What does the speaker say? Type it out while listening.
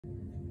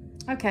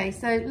Okay,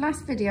 so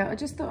last video, I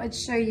just thought I'd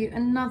show you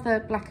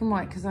another black and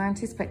white because I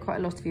anticipate quite a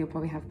lot of you will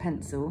probably have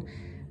pencil.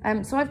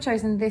 So I've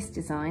chosen this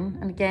design,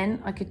 and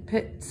again, I could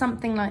put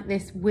something like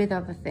this with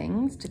other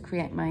things to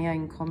create my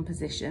own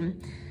composition.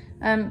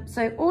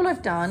 So all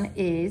I've done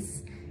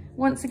is,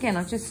 once again,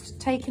 I've just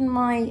taken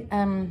my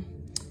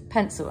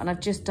pencil and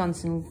I've just done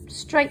some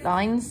straight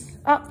lines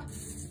up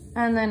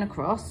and then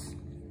across.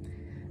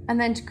 And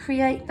then to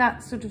create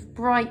that sort of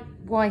bright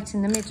white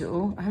in the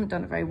middle, I haven't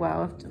done it very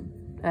well.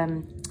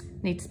 I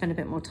need to spend a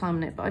bit more time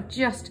on it, but I've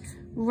just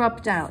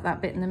rubbed out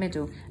that bit in the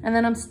middle. And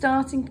then I'm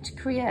starting to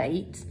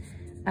create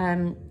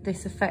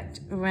this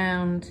effect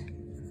around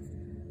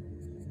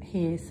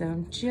here. So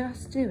I'm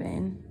just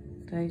doing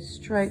those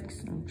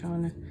strokes.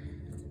 I'm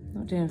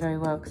not doing very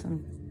well because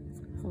I'm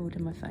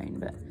holding my phone,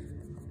 but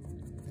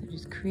so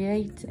just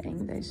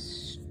creating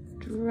those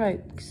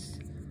strokes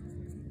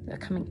that are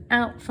coming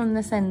out from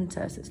the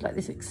center. So it's like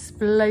this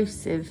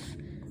explosive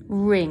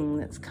ring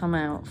that's come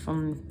out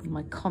from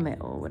my comet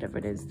or whatever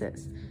it is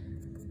that's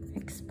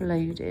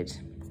exploded.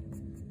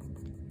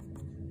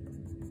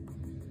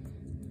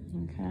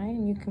 Okay,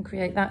 and you can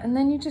create that, and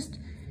then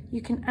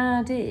you can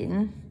add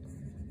in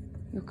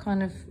your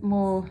kind of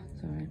more,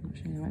 sorry, I'm not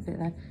showing you the right bit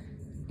there,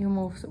 your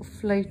more sort of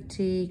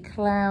floaty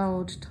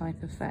cloud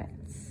type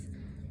effects.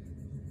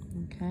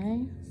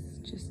 Okay,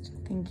 just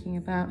thinking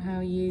about how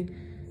you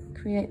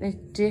create those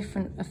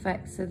different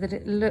effects so that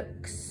it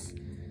looks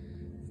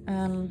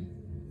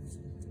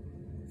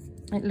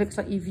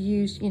like you've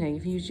used,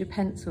 you've used your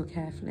pencil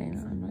carefully, and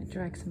I might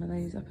drag some of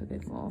those up a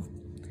bit more.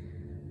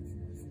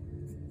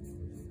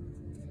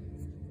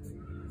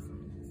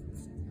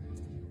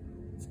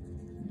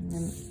 And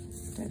then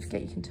don't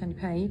forget you can turn your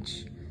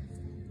page.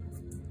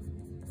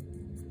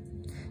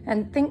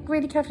 And think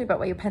really carefully about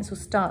where your pencil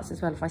starts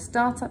as well. If I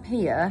start up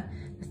here,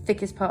 the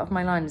thickest part of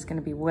my line is going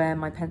to be where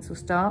my pencil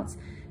starts.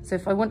 So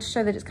if I want to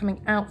show that it's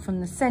coming out from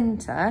the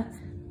center,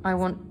 I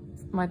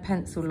want my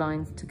pencil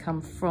line to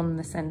come from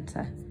the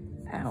center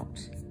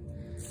out.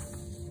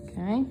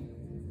 Okay.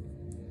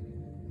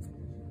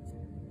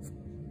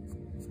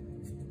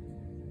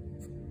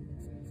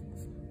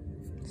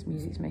 This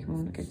music's making me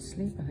want to go to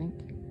sleep, I think.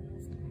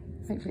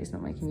 Hopefully it's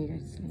not making you go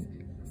to sleep.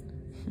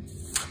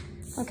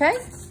 Okay,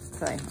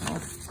 so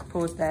I'll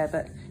pause there,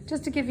 but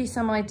just to give you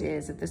some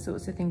ideas of the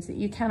sorts of things that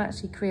you can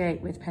actually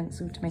create with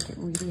pencil to make it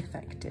really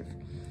effective.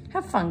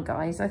 Have fun,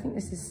 guys. I think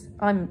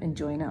I'm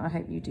enjoying it. I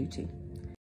hope you do too.